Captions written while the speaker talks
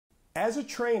As a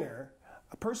trainer,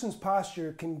 a person's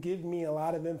posture can give me a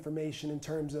lot of information in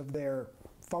terms of their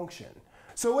function.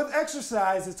 So with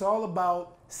exercise, it's all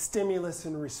about stimulus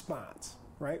and response,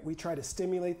 right? We try to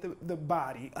stimulate the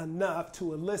body enough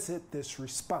to elicit this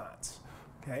response,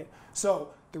 okay?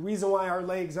 So the reason why our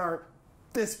legs aren't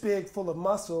this big full of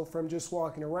muscle from just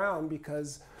walking around,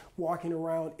 because walking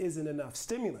around isn't enough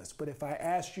stimulus. But if I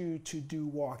asked you to do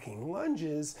walking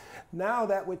lunges, now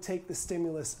that would take the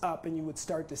stimulus up and you would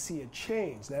start to see a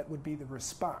change. That would be the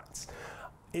response.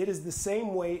 It is the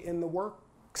same way in the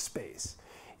workspace.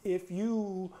 If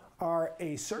you are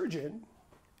a surgeon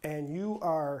and you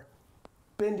are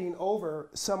bending over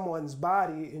someone's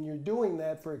body and you're doing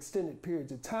that for extended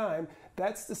periods of time,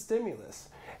 that's the stimulus.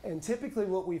 And typically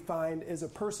what we find is a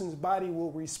person's body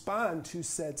will respond to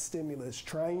said stimulus,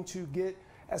 trying to get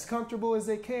as comfortable as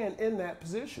they can in that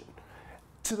position,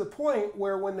 to the point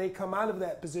where when they come out of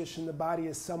that position, the body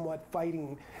is somewhat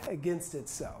fighting against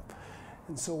itself.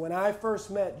 And so when I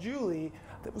first met Julie,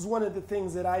 that was one of the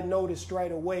things that I noticed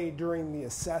right away during the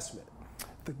assessment.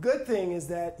 The good thing is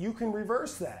that you can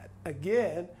reverse that.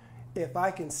 Again, if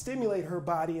I can stimulate her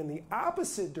body in the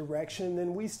opposite direction,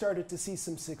 then we started to see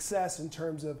some success in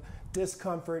terms of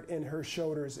discomfort in her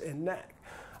shoulders and neck.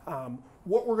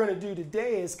 What we're going to do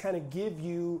today is kind of give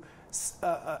you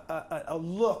a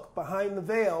look behind the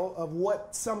veil of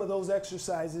what some of those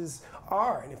exercises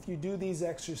are. And if you do these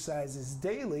exercises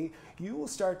daily, you will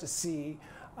start to see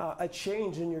a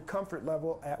change in your comfort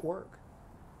level at work.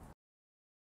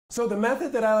 So the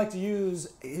method that I like to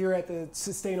use here at the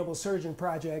Sustainable Surgeon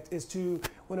Project is to,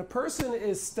 when a person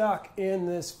is stuck in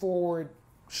this forward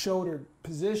shouldered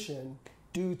position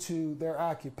due to their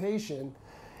occupation,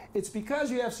 it's because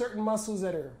you have certain muscles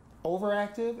that are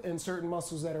overactive and certain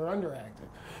muscles that are underactive.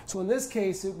 So in this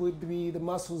case, it would be the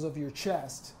muscles of your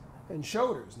chest and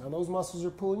shoulders. Now those muscles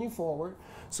are pulling you forward,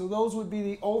 so those would be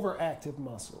the overactive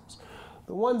muscles.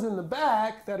 The ones in the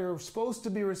back that are supposed to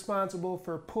be responsible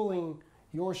for pulling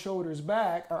your shoulders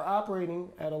back are operating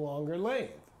at a longer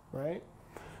length, right?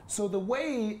 So the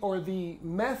way or the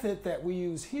method that we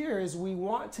use here is we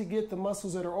want to get the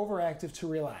muscles that are overactive to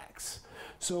relax.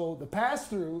 So the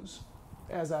pass-throughs,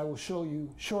 as I will show you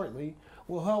shortly,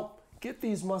 will help get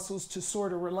these muscles to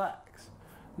sort of relax.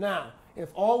 Now,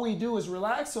 if all we do is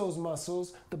relax those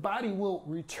muscles, the body will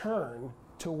return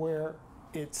to where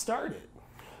it started.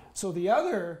 So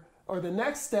the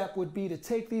next step would be to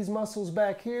take these muscles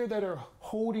back here that are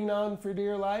holding on for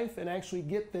dear life and actually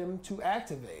get them to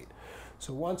activate.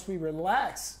 So once we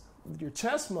relax your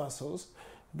chest muscles,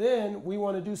 then we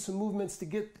want to do some movements to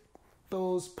get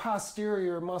those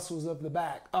posterior muscles of the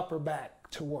back, upper back,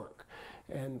 to work.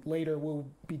 And later we'll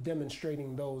be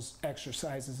demonstrating those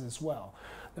exercises as well.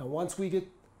 Now once we get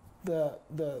the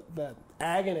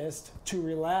agonist to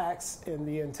relax and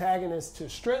the antagonist to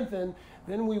strengthen,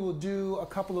 then we will do a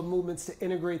couple of movements to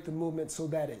integrate the movement so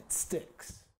that it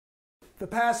sticks. The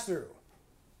pass-through.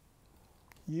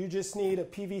 You just need a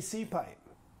PVC pipe.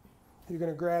 You're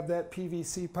going to grab that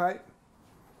PVC pipe.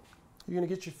 You're going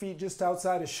to get your feet just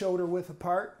outside of shoulder width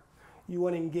apart. You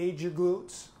want to engage your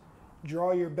glutes.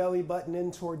 Draw your belly button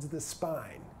in towards the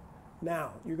spine.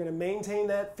 Now, you're going to maintain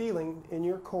that feeling in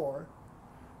your core.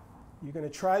 You're going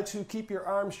to try to keep your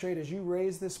arms straight as you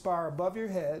raise this bar above your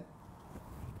head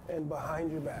and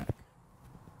behind your back.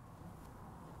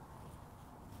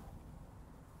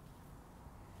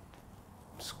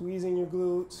 Squeezing your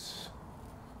glutes,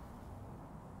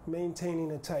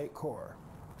 maintaining a tight core.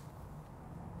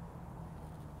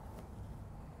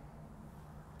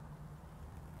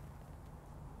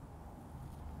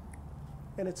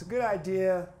 And it's a good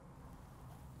idea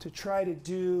to try to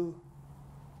do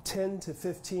 10 to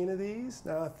 15 of these.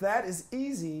 Now, if that is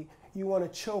easy, you want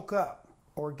to choke up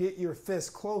or get your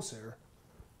fist closer.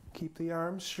 Keep the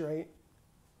arms straight.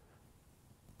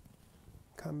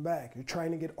 Come back. You're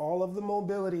trying to get all of the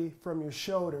mobility from your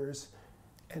shoulders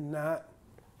and not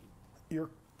your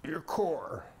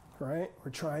core, right?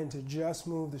 We're trying to just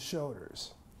move the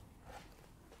shoulders.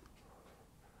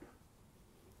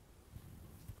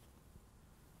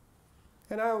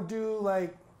 And I'll do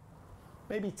like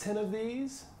maybe 10 of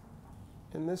these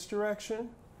in this direction,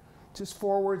 just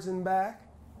forwards and back,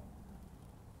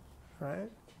 right?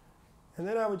 And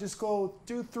then I would just go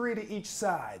do 3 to each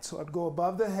side. So I'd go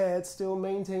above the head, still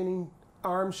maintaining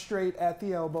arms straight at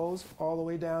the elbows, all the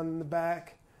way down in the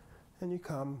back, and you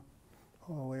come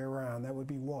all the way around. That would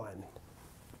be 1.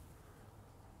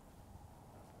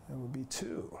 That would be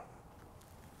 2.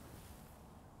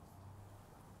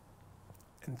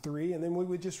 And 3, and then we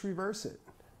would just reverse it.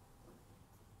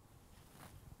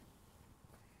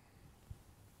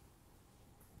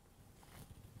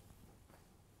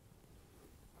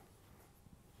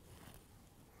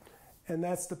 and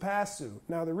that's the pass-through.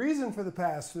 Now, the reason for the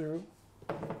pass-through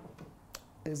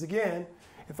is, again,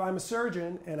 if I'm a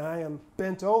surgeon and I am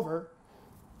bent over,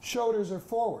 shoulders are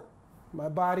forward. My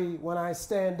body, when I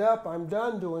stand up, I'm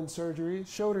done doing surgery,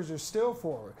 shoulders are still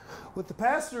forward. What the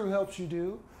pass-through helps you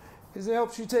do is it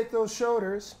helps you take those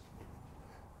shoulders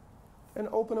and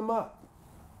open them up.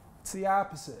 It's the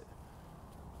opposite.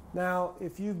 Now,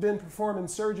 if you've been performing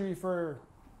surgery for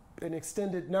an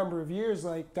extended number of years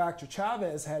like Dr.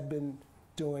 Chavez had been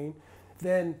doing,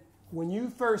 then when you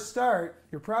first start,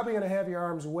 you're probably going to have your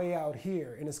arms way out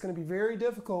here. And it's going to be very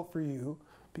difficult for you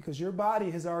because your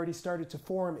body has already started to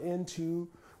form into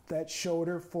that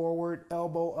shoulder forward,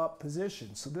 elbow up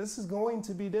position. So this is going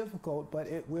to be difficult, but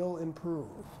it will improve.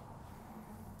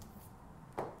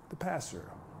 The pass-through.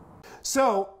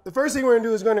 So the first thing we're going to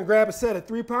do is going to grab a set of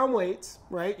 3-pound weights,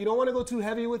 right? You don't want to go too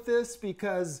heavy with this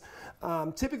because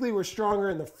typically we're stronger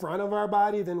in the front of our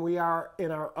body than we are in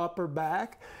our upper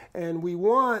back. And we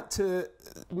want to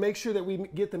make sure that we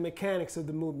get the mechanics of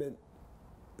the movement.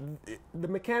 The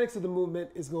mechanics of the movement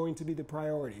is going to be the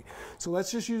priority. So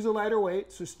let's just use a lighter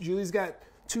weight. So Julie's got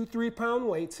 2 3-pound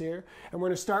weights here, and we're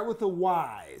going to start with the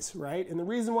Ys, right? And the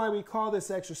reason why we call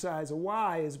this exercise a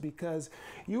Y is because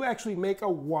you actually make a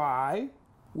Y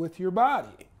with your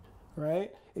body,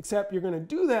 right? Except you're going to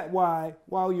do that Y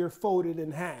while you're folded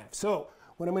in half. So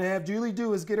what I'm going to have Julie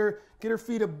do is get her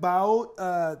feet about,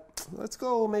 let's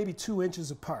go maybe 2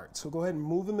 inches apart. So go ahead and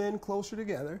move them in closer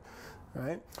together,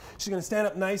 right? She's going to stand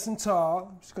up nice and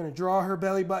tall. She's going to draw her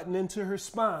belly button into her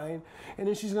spine, and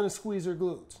then she's going to squeeze her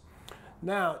glutes.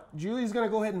 Now, Julie's going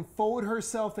to go ahead and fold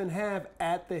herself in half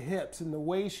at the hips. And the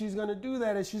way she's going to do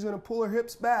that is she's going to pull her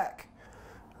hips back.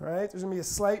 Right? There's going to be a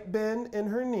slight bend in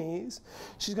her knees.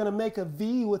 She's going to make a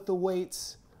V with the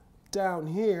weights down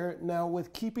here. Now,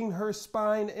 with keeping her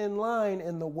spine in line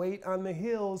and the weight on the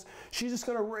heels, she's just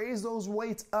going to raise those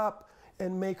weights up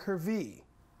and make her V.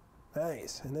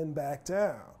 Nice. And then back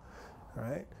down. All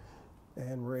right?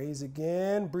 And raise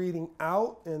again, breathing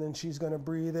out. And then she's going to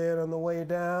breathe in on the way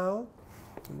down.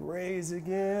 And raise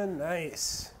again.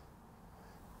 Nice.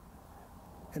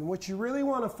 And what you really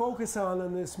want to focus on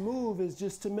in this move is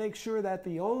just to make sure that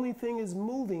the only thing is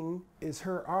moving is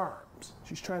her arms.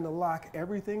 She's trying to lock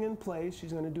everything in place.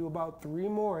 She's going to do about 3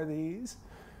 more of these.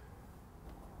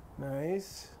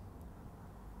 Nice.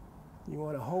 You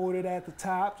want to hold it at the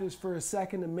top just for a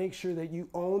second to make sure that you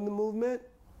own the movement.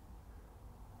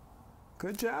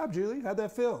 Good job, Julie. How'd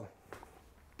that feel?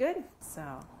 Good.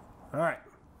 All right.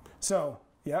 So,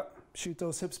 yep. Shoot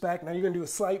those hips back. Now you're going to do a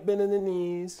slight bend in the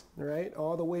knees, right?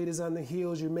 All the weight is on the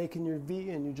heels. You're making your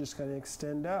V, and you're just going to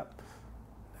extend up.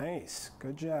 Nice.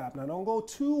 Good job. Now don't go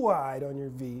too wide on your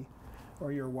V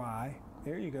or your Y.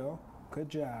 There you go. Good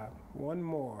job. 1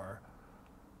 more.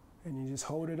 And you just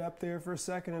hold it up there for a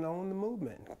second and own the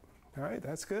movement. All right,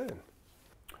 that's good.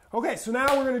 Okay, so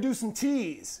now we're going to do some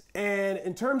T's. And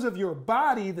in terms of your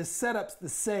body, the setup's the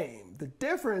same. The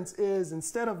difference is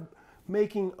instead of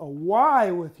making a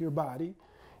Y with your body,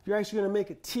 you're actually going to make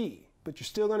a T, but you're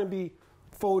still going to be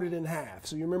folded in half.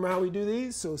 So you remember how we do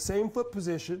these? So same foot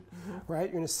position, right?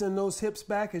 You're going to send those hips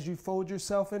back as you fold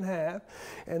yourself in half.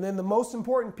 And then the most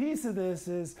important piece of this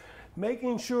is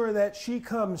making sure that she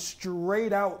comes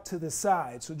straight out to the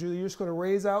side. So Julie, you're just going to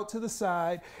raise out to the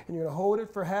side, and you're going to hold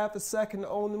it for half a second to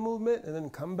own the movement, and then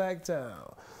come back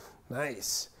down.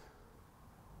 Nice.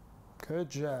 Good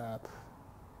job.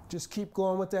 Just keep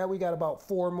going with that. We got about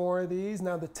 4 more of these.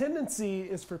 Now the tendency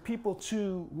is for people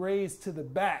to raise to the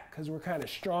back because we're kind of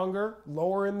stronger,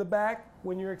 lower in the back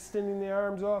when you're extending the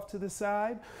arms off to the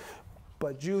side.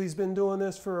 But Julie's been doing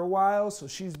this for a while, so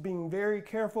she's being very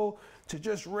careful to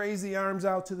just raise the arms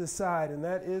out to the side, and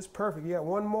that is perfect. You got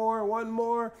 1 more, 1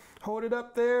 more. Hold it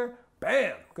up there.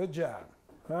 Bam! Good job.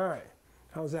 All right.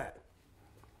 How's that?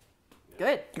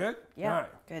 Good. Good? Yeah. All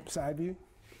right. Good. Side view.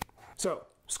 So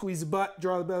squeeze the butt,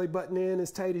 draw the belly button in as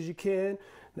tight as you can.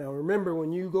 Now remember,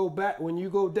 when you go back, when you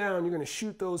go down, you're going to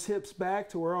shoot those hips back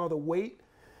to where all the weight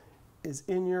is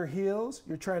in your heels.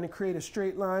 You're trying to create a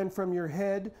straight line from your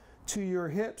head to your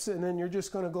hips, and then you're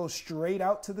just going to go straight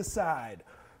out to the side.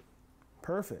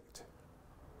 Perfect.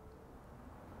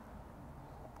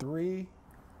 3,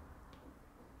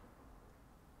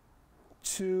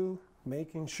 2,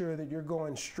 making sure that you're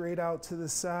going straight out to the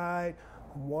side.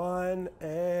 1,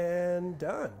 and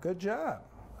done. Good job.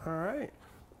 All right.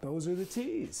 Those are the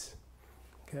T's.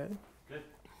 Okay. Good.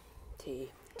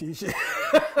 T.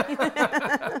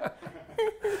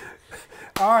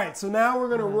 All right, so now we're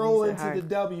going to roll into the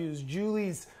W's.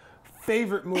 Julie's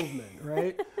favorite movement,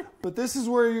 right? But this is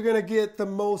where you're going to get the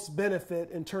most benefit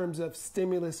in terms of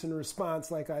stimulus and response,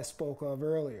 like I spoke of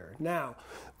earlier. Now,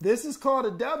 this is called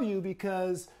a W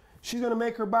because she's going to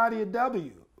make her body a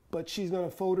W, but she's going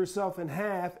to fold herself in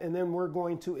half, and then we're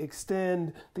going to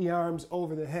extend the arms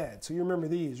over the head. So you remember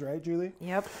these, right, Julie?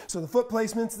 Yep. So the foot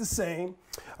placement's the same.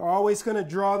 Are always going to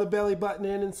draw the belly button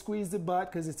in and squeeze the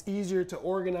butt because it's easier to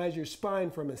organize your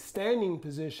spine from a standing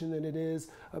position than it is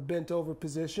a bent over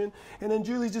position. And then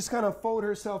Julie's just going to fold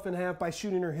herself in half by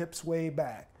shooting her hips way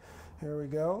back. Here we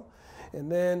go.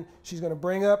 And then she's going to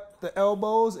bring up the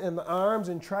elbows and the arms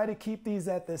and try to keep these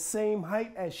at the same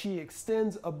height as she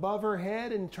extends above her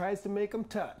head and tries to make them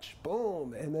touch.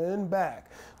 Boom. And then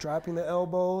back. Dropping the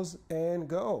elbows and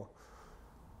go.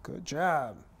 Good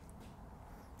job.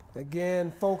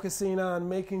 Again, focusing on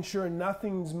making sure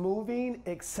nothing's moving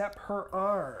except her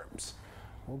arms.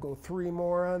 We'll go 3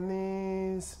 more on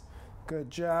these. Good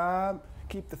job.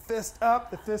 Keep the fist up.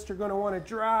 The fists are going to want to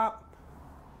drop.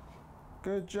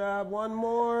 Good job. 1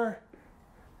 more.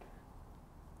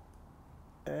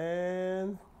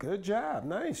 And good job.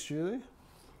 Nice, Julie.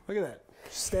 Look at that.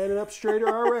 Standing up straighter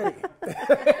already.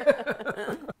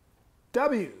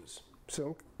 W's.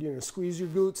 So you're going to squeeze your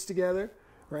glutes together.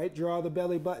 Right, draw the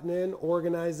belly button in,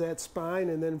 organize that spine,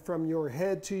 and then from your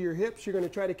head to your hips, you're going to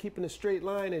try to keep in a straight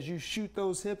line as you shoot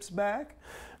those hips back,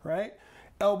 right?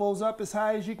 Elbows up as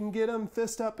high as you can get them,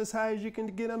 fist up as high as you can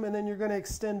get them, and then you're going to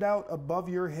extend out above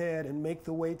your head and make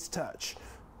the weights touch.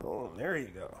 Boom, there you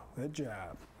go. Good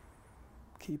job.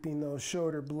 Keeping those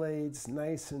shoulder blades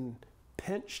nice and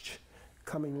pinched,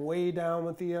 coming way down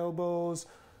with the elbows,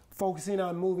 focusing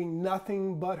on moving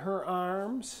nothing but her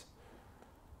arms.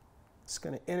 It's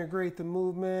going to integrate the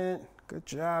movement. Good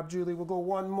job, Julie. We'll go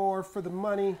 1 more for the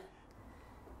money.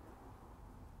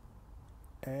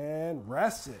 And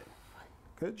rest it.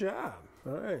 Good job.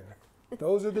 All right.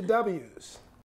 Those are the W's.